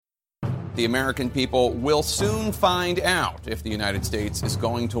The American people will soon find out if the United States is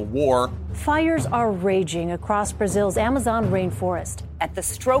going to war. Fires are raging across Brazil's Amazon rainforest. At the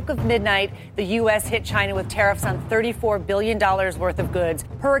stroke of midnight, the U.S. hit China with tariffs on $34 billion worth of goods.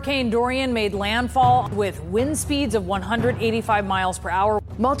 Hurricane Dorian made landfall with wind speeds of 185 miles per hour.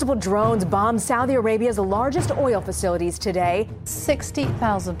 Multiple drones bombed Saudi Arabia's largest oil facilities today.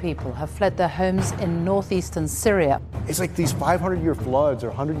 60,000 people have fled their homes in northeastern Syria. It's like these 500-year floods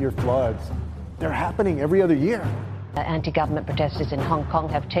or 100-year floods, they're happening every other year. Anti-government protesters in Hong Kong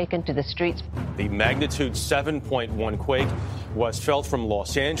have taken to the streets. The magnitude 7.1 quake was felt from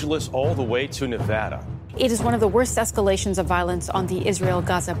Los Angeles all the way to Nevada. It is one of the worst escalations of violence on the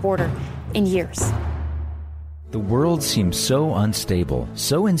Israel-Gaza border in years. The world seems so unstable,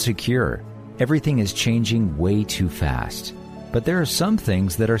 so insecure. Everything is changing way too fast. But there are some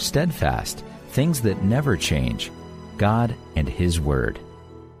things that are steadfast, things that never change. God and His Word.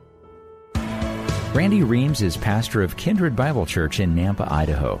 Randy Reams is pastor of Kindred Bible Church in Nampa,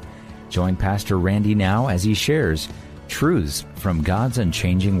 Idaho. Join Pastor Randy now as he shares truths from God's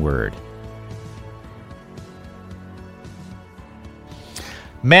unchanging Word.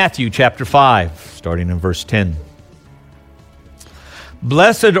 Matthew chapter 5, starting in verse 10.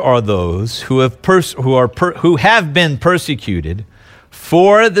 Blessed are those who have been persecuted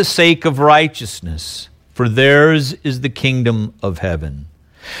for the sake of righteousness, for theirs is the kingdom of heaven.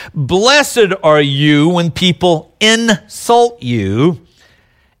 Blessed are you when people insult you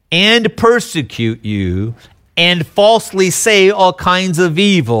and persecute you and falsely say all kinds of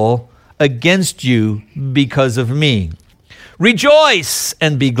evil against you because of me. Rejoice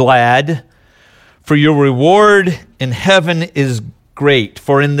and be glad, for your reward in heaven is great.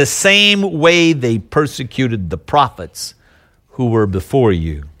 For in the same way they persecuted the prophets who were before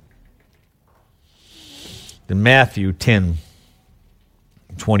you. In Matthew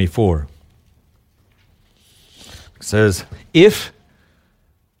 10:24, it says, if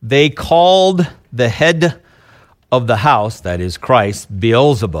they called the head of the house, that is Christ,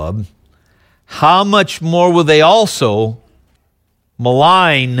 Beelzebub, how much more will they also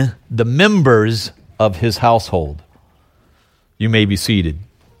malign the members of his household? You may be seated.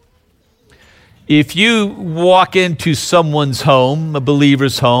 If you walk into someone's home, a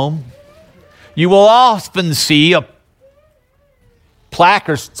believer's home, you will often see a plaque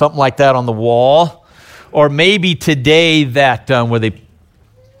or something like that on the wall, or maybe today that where they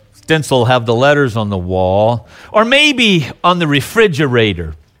stencil have the letters on the wall, or maybe on the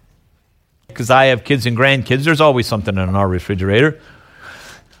refrigerator. Because I have kids and grandkids, there's always something in our refrigerator.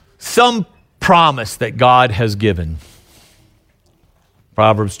 Some promise that God has given.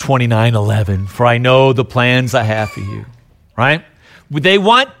 Proverbs 29:11, for I know the plans I have for you. Right? They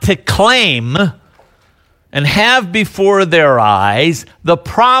want to claim and have before their eyes the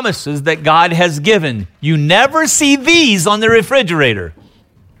promises that God has given. You never see these on the refrigerator.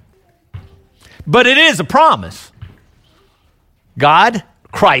 But it is a promise. God,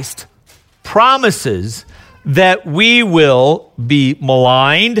 Christ, promises that we will be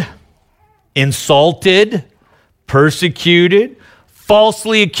maligned, insulted, persecuted,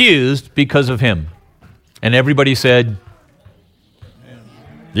 falsely accused because of Him. And everybody said,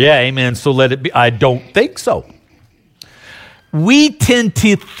 yeah, amen, so let it be. I don't think so. We tend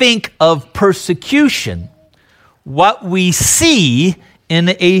to think of persecution, what we see in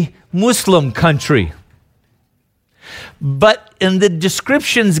a Muslim country. But in the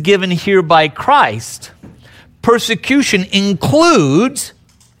descriptions given here by Christ, persecution includes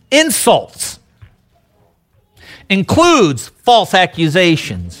insults, includes false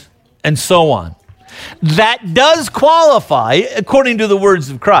accusations, and so on. That does qualify, according to the words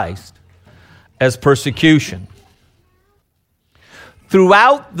of Christ, as persecution.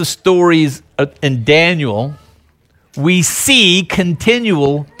 Throughout the stories in Daniel, we see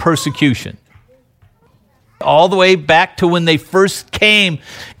continual persecution. All the way back to when they first came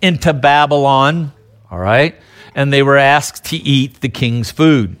into Babylon, all right, and they were asked to eat the king's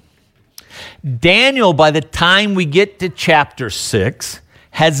food. Daniel, by the time we get to chapter 6,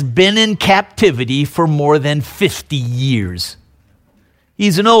 has been in captivity for more than 50 years.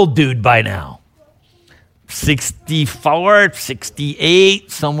 He's an old dude by now. 64,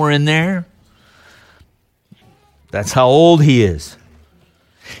 68, somewhere in there. That's how old he is.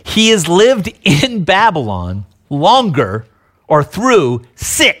 He has lived in Babylon longer or through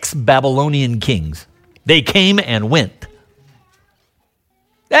 6 Babylonian kings. They came and went.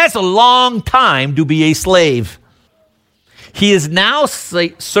 That's a long time to be a slave. He is now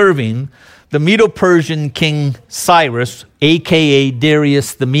serving the Medo-Persian king Cyrus, a.k.a.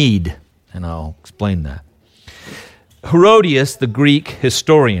 Darius the Mede. And I'll explain that. Herodias, the Greek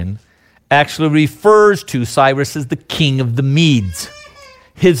historian, actually refers to Cyrus as the king of the Medes.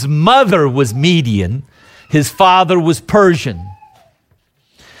 His mother was Median. His father was Persian.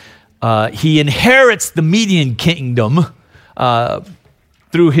 He inherits the Median kingdom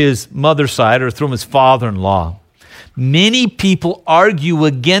through his mother's side or through his father-in-law. Many people argue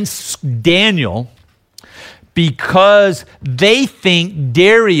against Daniel because they think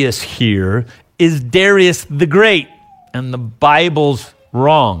Darius here is Darius the Great, and the Bible's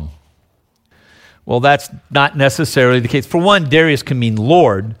wrong. Well, that's not necessarily the case. For one, Darius can mean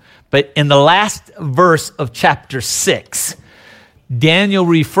Lord, but in the last verse of chapter 6, Daniel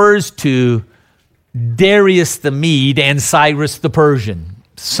refers to Darius the Mede and Cyrus the Persian.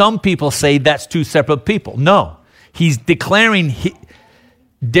 Some people say that's two separate people. No, he's declaring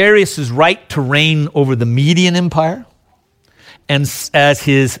Darius' right to reign over the Median Empire, and as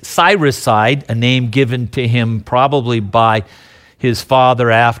his Cyrus side, a name given to him probably by his father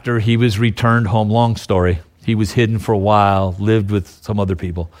after he was returned home. Long story. He was hidden for a while, lived with some other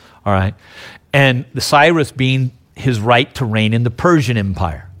people. All right. And the Cyrus being his right to reign in the Persian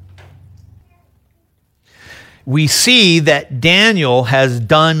Empire. We see that Daniel has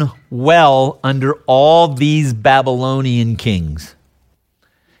done well under all these Babylonian kings.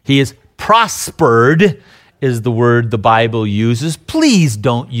 He has prospered, is the word the Bible uses. Please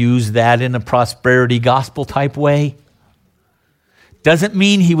don't use that in a prosperity gospel type way. Doesn't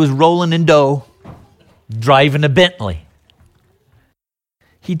mean he was rolling in dough, driving a Bentley.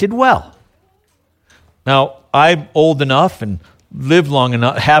 He did well. Now, I'm old enough and lived long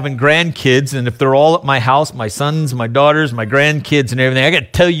enough, having grandkids, and if they're all at my house, my sons, my daughters, my grandkids and everything, I got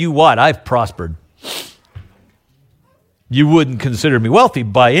to tell you what, I've prospered. You wouldn't consider me wealthy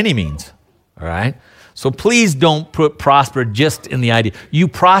by any means, all right? So please don't put prosper just in the idea. You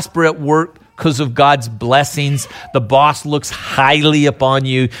prosper at work because of God's blessings. The boss looks highly upon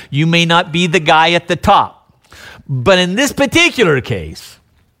you. You may not be the guy at the top. But in this particular case,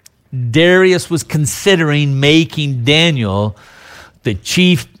 Darius was considering making Daniel the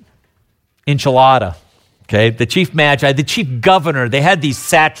chief enchilada, okay, the chief magi, the chief governor. They had these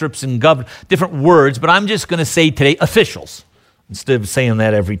satraps and different words, but I'm just going to say today officials instead of saying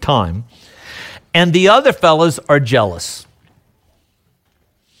that every time. And the other fellas are jealous.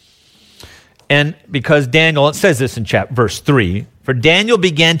 And because Daniel, it says this in verse 3, for Daniel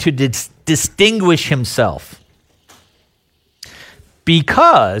began to distinguish himself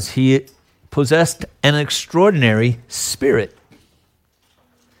because he possessed an extraordinary spirit.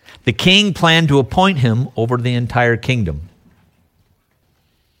 The king planned to appoint him over the entire kingdom.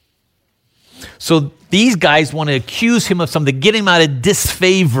 So these guys want to accuse him of something, get him out of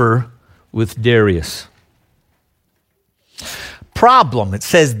disfavor with Darius. Problem, it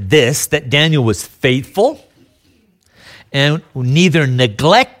says this, that Daniel was faithful and neither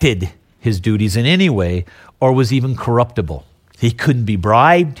neglected his duties in any way or was even corruptible. He couldn't be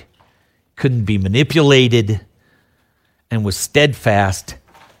bribed, couldn't be manipulated, and was steadfast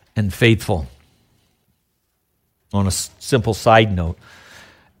and faithful. On a simple side note,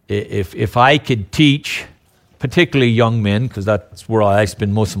 if I could teach, particularly young men, because that's where I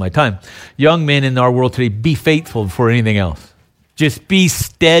spend most of my time, young men in our world today, be faithful before anything else. Just be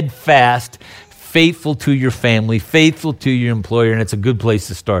steadfast, faithful to your family, faithful to your employer, and it's a good place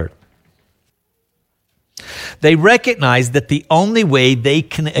to start. They recognize that the only way they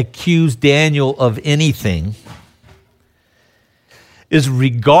can accuse Daniel of anything is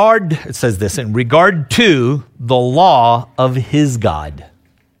it says this, in regard to the law of his God.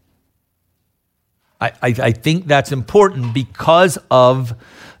 I think that's important because of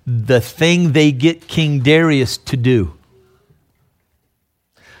the thing they get King Darius to do.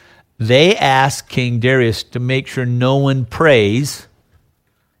 They ask King Darius to make sure no one prays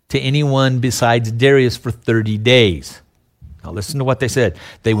to anyone besides Darius for 30 days. Now listen to what they said.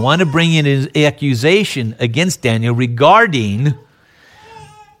 They want to bring in an accusation against Daniel regarding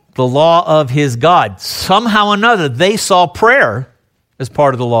the law of his God. Somehow or another, they saw prayer as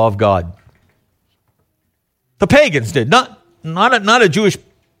part of the law of God. The pagans did, not a Jewish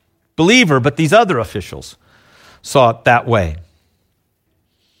believer, but these other officials saw it that way.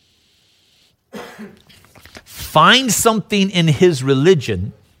 Find something in his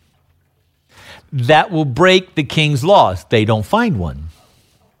religion that will break the king's laws. They don't find one.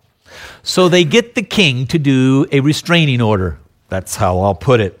 So they get the king to do a restraining order. That's how I'll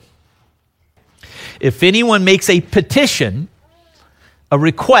put it. If anyone makes a petition, a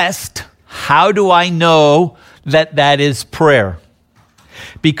request, how do I know that is prayer?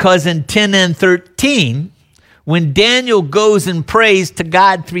 Because in 10 and 13, when Daniel goes and prays to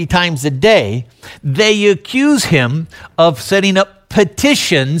God 3 times a day, they accuse him of setting up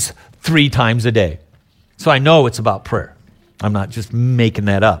petitions 3 times a day. So I know it's about prayer. I'm not just making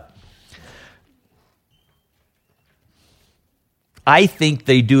that up. I think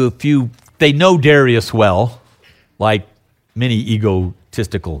they know Darius well, like many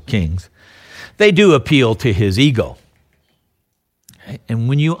egotistical kings. They do appeal to his ego. And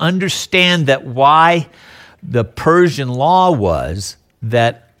when you understand that why the Persian law was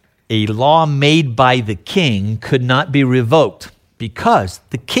that a law made by the king could not be revoked because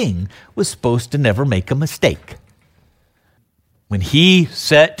the king was supposed to never make a mistake. When he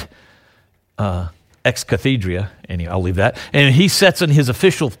set ex cathedra, and I'll leave that, and he sets in his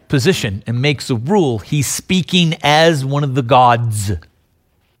official position and makes a rule, he's speaking as one of the gods.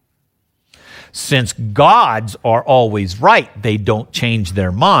 Since gods are always right, they don't change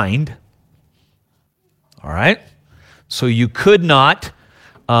their mind. All right? So you could not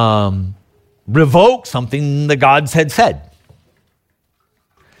revoke something the gods had said.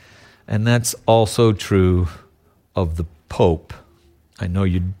 And that's also true of the Pope. I know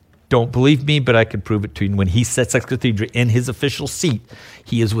you don't believe me, but I can prove it to you. When he sets ex cathedra in his official seat,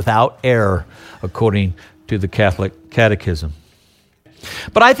 he is without error, according to the Catholic Catechism.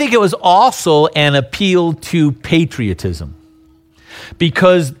 But I think it was also an appeal to patriotism,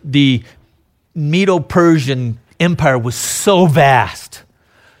 because the Medo-Persian Empire was so vast,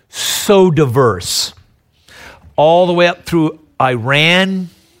 so diverse, all the way up through Iran,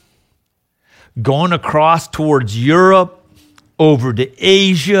 going across towards Europe, over to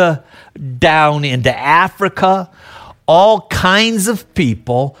Asia, down into Africa, all kinds of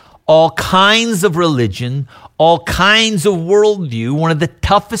people, all kinds of religion, all kinds of worldview. One of the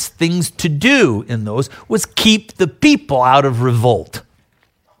toughest things to do in those was keep the people out of revolt.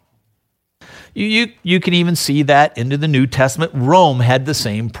 You can even see that into the New Testament. Rome had the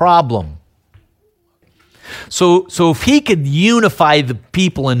same problem. So if he could unify the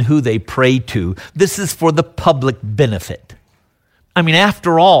people in who they pray to, this is for the public benefit. I mean,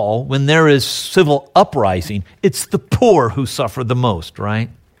 after all, when there is civil uprising, it's the poor who suffer the most, right?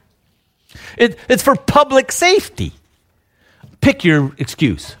 It's for public safety. Pick your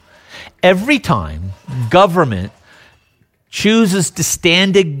excuse. Every time government chooses to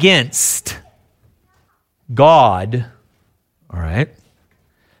stand against God, all right,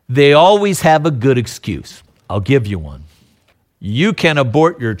 they always have a good excuse. I'll give you one. You can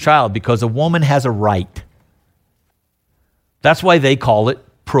abort your child because a woman has a right. That's why they call it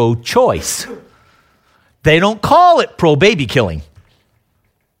pro-choice. They don't call it pro-baby killing.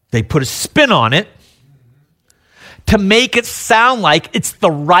 They put a spin on it to make it sound like it's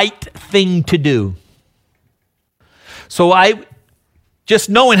the right thing to do. So just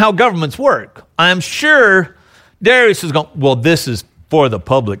knowing how governments work, I'm sure Darius is going, well, this is for the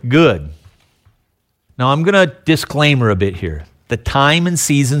public good. Now, I'm going to disclaimer a bit here. The time and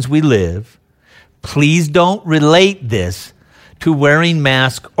seasons we live, please don't relate this to wearing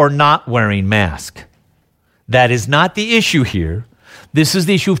mask or not wearing mask. That is not the issue here. This is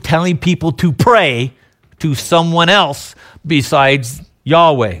the issue of telling people to pray to someone else besides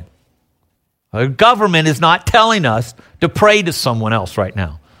Yahweh. The government is not telling us to pray to someone else right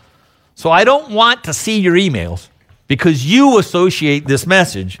now. So I don't want to see your emails because you associate this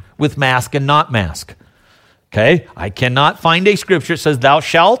message with mask and not mask. Okay? I cannot find a scripture that says thou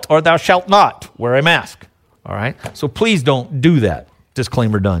shalt or thou shalt not wear a mask. All right? So please don't do that.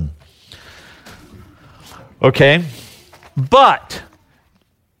 Disclaimer done. Okay? But,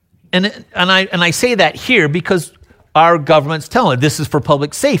 and I say that here because our government's telling us this is for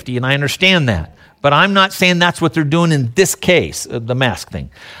public safety, and I understand that. But I'm not saying that's what they're doing in this case, the mask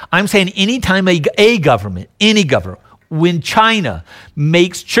thing. I'm saying anytime a government, any government, when China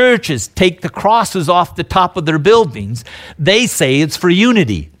makes churches take the crosses off the top of their buildings, they say it's for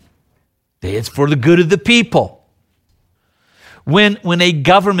unity. It's for the good of the people. When a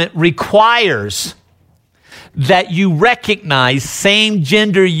government requires that you recognize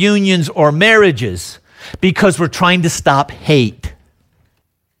same-gender unions or marriages because we're trying to stop hate.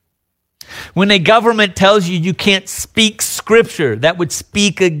 When a government tells you you can't speak scripture that would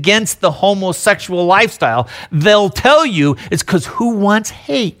speak against the homosexual lifestyle, they'll tell you it's because who wants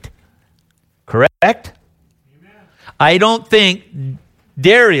hate? Correct? Amen. I don't think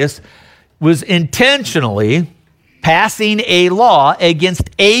Darius was intentionally passing a law against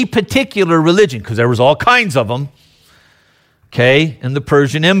a particular religion, because there was all kinds of them, okay, in the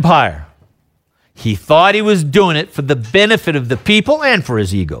Persian Empire. He thought he was doing it for the benefit of the people and for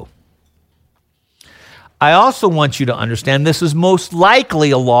his ego. I also want you to understand this is most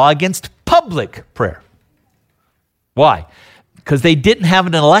likely a law against public prayer. Why? Because they didn't have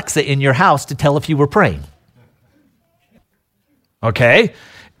an Alexa in your house to tell if you were praying. Okay?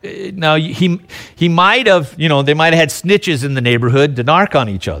 Now, he might have, they might have had snitches in the neighborhood to narc on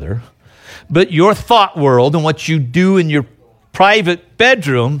each other, but your thought world and what you do in your private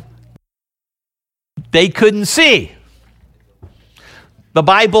bedroom, they couldn't see. The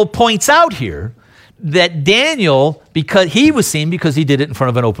Bible points out here that Daniel, because he was seen because he did it in front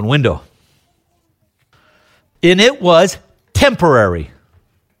of an open window. And it was temporary.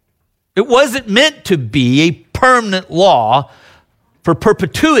 It wasn't meant to be a permanent law for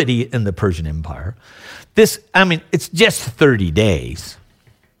perpetuity in the Persian Empire. It's just 30 days.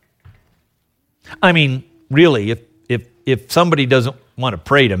 Really, if somebody doesn't want to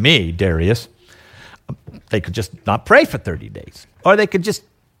pray to me, Darius, they could just not pray for 30 days. Or they could just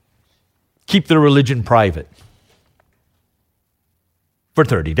keep their religion private for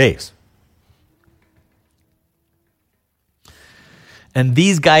 30 days. And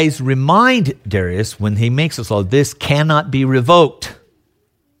these guys remind Darius, when he makes this law, this cannot be revoked.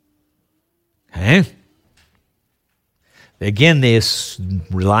 Okay? Again, they're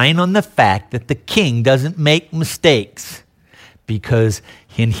relying on the fact that the king doesn't make mistakes, because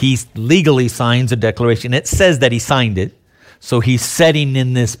when he legally signs a declaration, it says that he signed it. So he's setting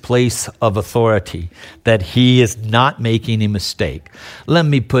in this place of authority that he is not making a mistake. Let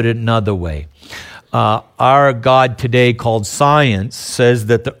me put it another way. Our God today, called science, says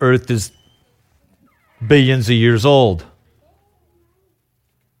that the earth is billions of years old.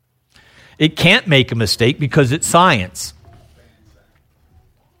 It can't make a mistake because it's science.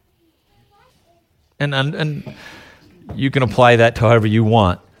 And you can apply that to however you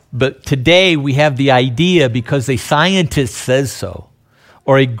want. But today we have the idea, because a scientist says so,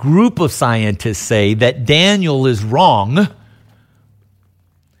 or a group of scientists say that Daniel is wrong.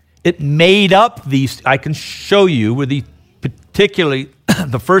 It made up these. I can show you where particularly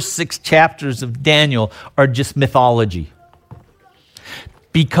the first 6 chapters of Daniel are just mythology.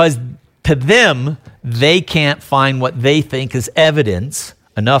 Because to them, they can't find what they think is evidence,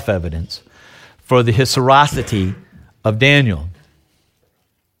 enough evidence, for the historicity of Daniel.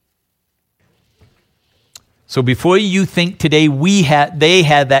 So before you think today they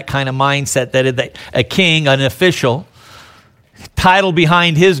had that kind of mindset that a king, an official, title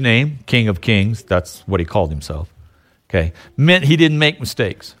behind his name, King of Kings, that's what he called himself, okay, meant he didn't make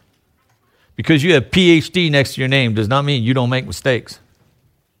mistakes. Because you have PhD next to your name does not mean you don't make mistakes.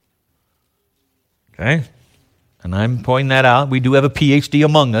 Okay? And I'm pointing that out. We do have a PhD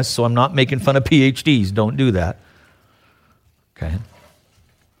among us, so I'm not making fun of PhDs. Don't do that. Okay?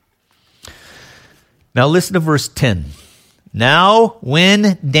 Now listen to verse 10. Now,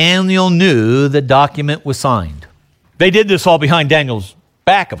 when Daniel knew the document was signed. They did this all behind Daniel's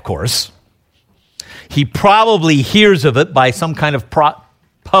back, of course. He probably hears of it by some kind of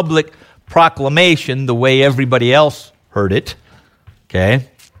public proclamation, the way everybody else heard it. Okay?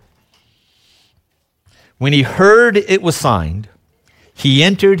 When he heard it was signed, he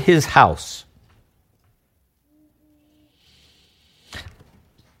entered his house.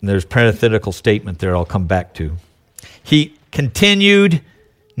 And there's a parenthetical statement there I'll come back to. He continued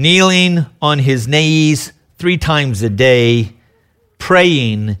kneeling on his knees 3 times a day,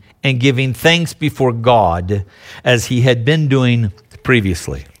 praying and giving thanks before God, as he had been doing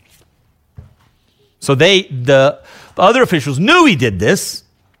previously. So the other officials knew he did this,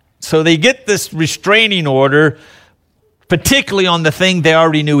 so they get this restraining order, particularly on the thing they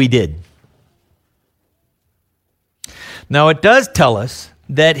already knew he did. Now it does tell us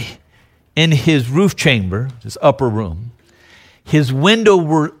that in his roof chamber, his upper room, his window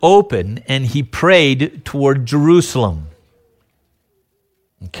were open and he prayed toward Jerusalem.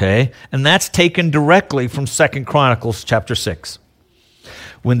 Okay? And that's taken directly from 2 Chronicles chapter 6.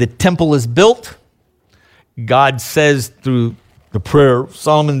 When the temple is built, God says through the prayer of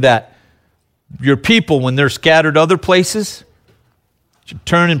Solomon that your people, when they're scattered other places, should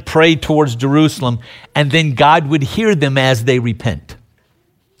turn and pray towards Jerusalem, and then God would hear them as they repent.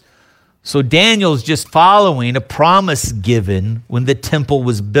 So Daniel's just following a promise given when the temple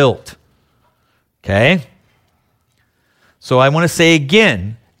was built. Okay? So I want to say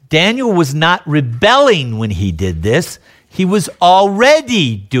again, Daniel was not rebelling when he did this. He was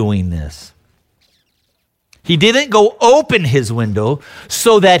already doing this. He didn't go open his window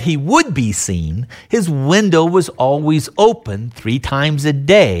so that he would be seen. His window was always open 3 times a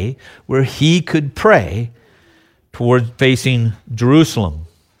day where he could pray towards facing Jerusalem.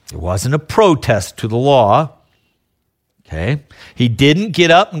 It wasn't a protest to the law. Okay? He didn't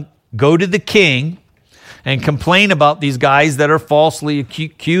get up and go to the king and complain about these guys that are falsely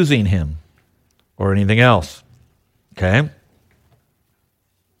accusing him or anything else. Okay?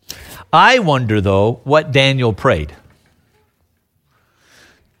 I wonder, though, what Daniel prayed.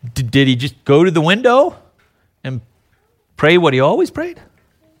 Did he just go to the window and pray what he always prayed?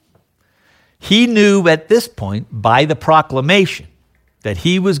 He knew at this point, by the proclamation, that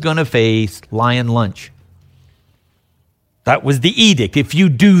he was going to face lion lunch. That was the edict. If you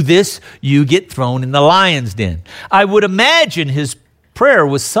do this, you get thrown in the lion's den. I would imagine his prayer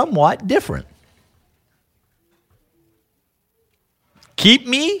was somewhat different. Keep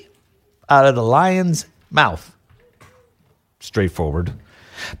me out of the lion's mouth. Straightforward.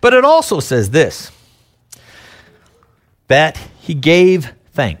 But it also says this, that he gave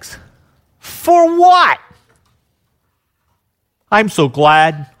thanks. For what? I'm so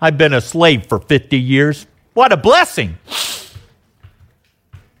glad I've been a slave for 50 years. What a blessing.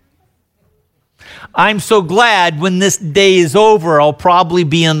 I'm so glad when this day is over, I'll probably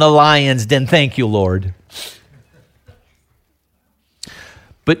be in the lion's den. Thank you, Lord.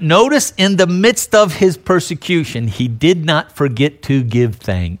 But notice in the midst of his persecution, he did not forget to give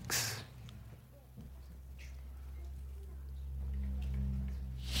thanks.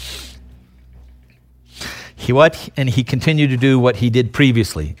 He continued to do what he did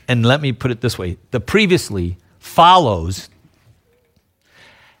previously. And let me put it this way. The previously follows,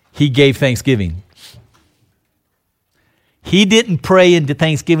 he gave thanksgiving. He didn't pray into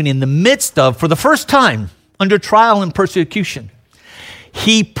thanksgiving in the midst of, for the first time, under trial and persecution.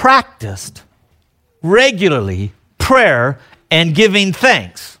 He practiced regularly prayer and giving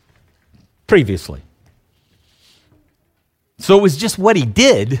thanks previously. So it was just what he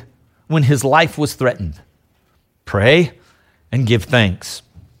did when his life was threatened. Pray and give thanks.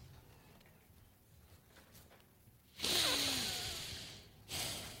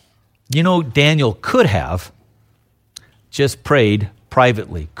 You know, Daniel could have just prayed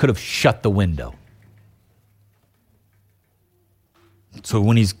privately, could have shut the window. So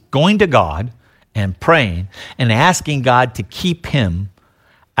when he's going to God and praying and asking God to keep him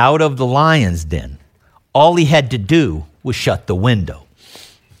out of the lion's den, all he had to do was shut the window.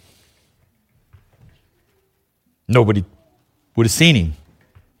 Nobody would have seen him.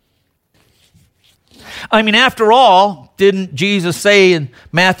 I mean, after all, didn't Jesus say in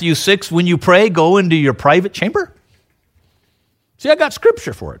Matthew 6, when you pray, go into your private chamber? See, I got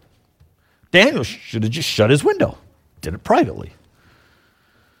scripture for it. Daniel should have just shut his window. Did it privately.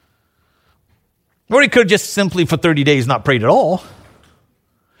 Or he could have just simply for 30 days not prayed at all.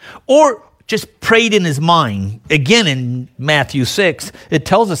 Or just prayed in his mind. Again, in Matthew 6, it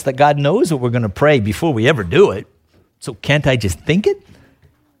tells us that God knows what we're going to pray before we ever do it. So can't I just think it?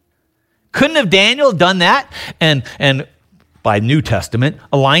 Couldn't have Daniel done that and by New Testament,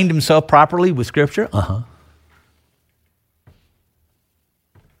 aligned himself properly with Scripture?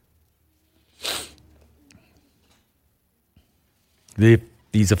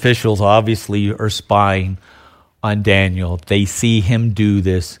 These officials obviously are spying on Daniel. They see him do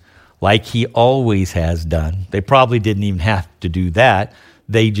this like he always has done. They probably didn't even have to do that.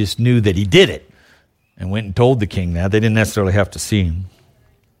 They just knew that he did it and went and told the king that. They didn't necessarily have to see him.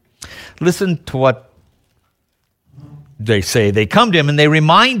 Listen to what they say. They come to him and they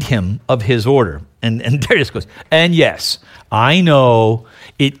remind him of his order. And Darius goes, and yes, I know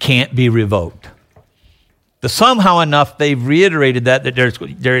it can't be revoked. Somehow enough, they've reiterated that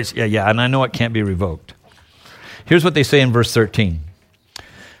Darius, yeah, and I know it can't be revoked. Here's what they say in verse 13.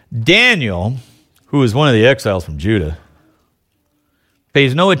 Daniel, who is one of the exiles from Judah,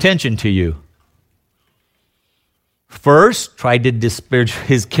 pays no attention to you. First, tried to disparage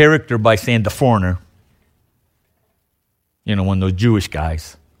his character by saying the foreigner. You know, one of those Jewish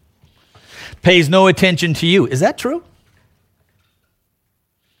guys. Pays no attention to you. Is that true?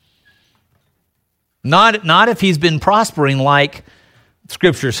 Not if he's been prospering like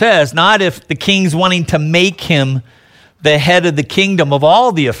Scripture says. Not if the king's wanting to make him the head of the kingdom of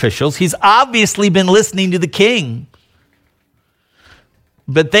all the officials. He's obviously been listening to the king.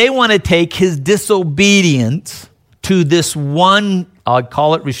 But they want to take his disobedience to this one, I'll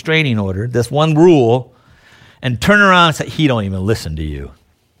call it restraining order, this one rule, and turn around and say, he don't even listen to you,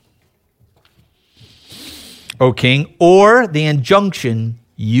 O king, or the injunction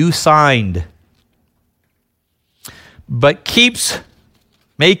you signed, but keeps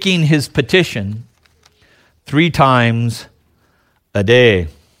making his petition 3 times a day.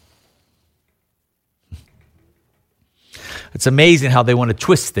 It's amazing how they want to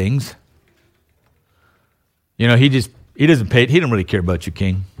twist things. You know, he doesn't really care about you,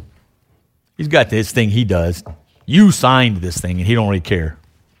 king. He's got this thing he does. You signed this thing and he don't really care.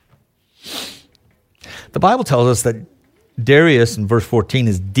 The Bible tells us that Darius in verse 14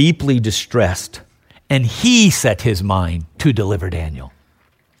 is deeply distressed and he set his mind to deliver Daniel.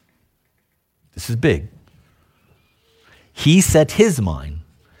 This is big. He set his mind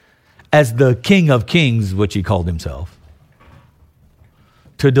as the King of Kings, which he called himself,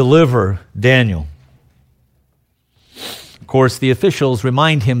 to deliver Daniel. Of course, the officials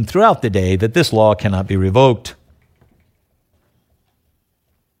remind him throughout the day that this law cannot be revoked.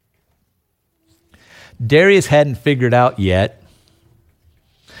 Darius hadn't figured out yet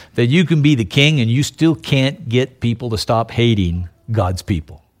that you can be the king and you still can't get people to stop hating God's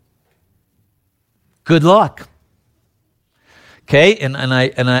people. Good luck. Okay, and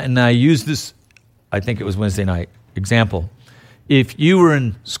I use this, I think it was Wednesday night, example. If you were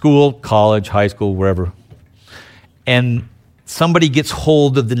in school, college, high school, wherever, and somebody gets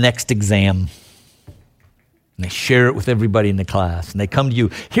hold of the next exam, and they share it with everybody in the class, and they come to you,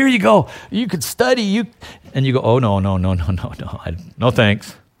 here you go, you could study, and you go, oh, no, no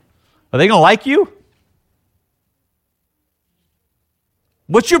thanks. Are they going to like you?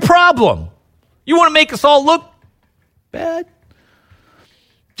 What's your problem? You want to make us all look bad?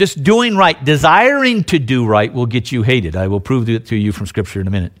 Just doing right, desiring to do right will get you hated. I will prove it to you from Scripture in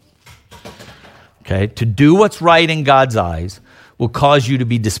a minute. Okay, to do what's right in God's eyes will cause you to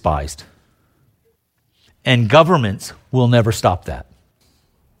be despised. And governments will never stop that.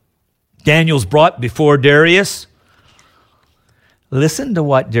 Daniel's brought before Darius. Listen to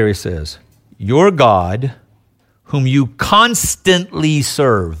what Darius says. Your God, whom you constantly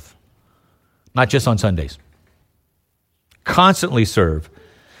serve, not just on Sundays, constantly serve,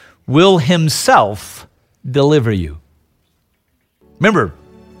 will himself deliver you. Remember,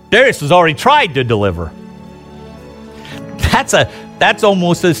 Darius has already tried to deliver. That's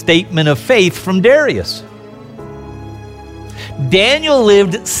almost a statement of faith from Darius. Daniel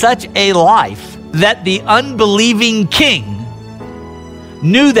lived such a life that the unbelieving king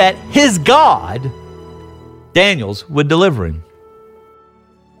knew that his God, Daniel's, would deliver him.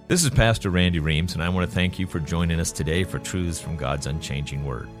 This is Pastor Randy Reams, and I want to thank you for joining us today for Truths from God's Unchanging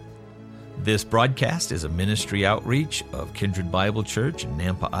Word. This broadcast is a ministry outreach of Kindred Bible Church in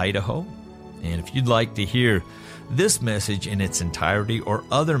Nampa, Idaho. And if you'd like to hear this message in its entirety or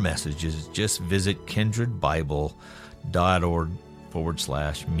other messages, just visit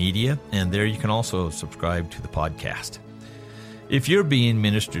kindredbible.org/media, and there you can also subscribe to the podcast. If you're being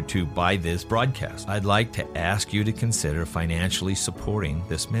ministered to by this broadcast, I'd like to ask you to consider financially supporting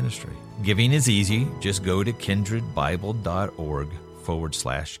this ministry. Giving is easy. Just go to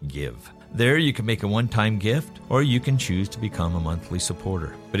kindredbible.org/give. There you can make a one-time gift, or you can choose to become a monthly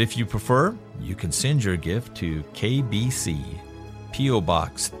supporter. But if you prefer, you can send your gift to KBC, P.O.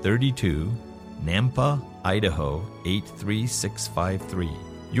 Box 32, Nampa, Idaho 83653.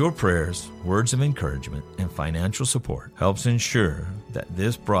 Your prayers, words of encouragement, and financial support helps ensure that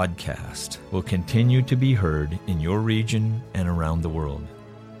this broadcast will continue to be heard in your region and around the world.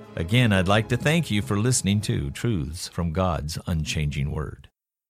 Again, I'd like to thank you for listening to Truths from God's Unchanging Word.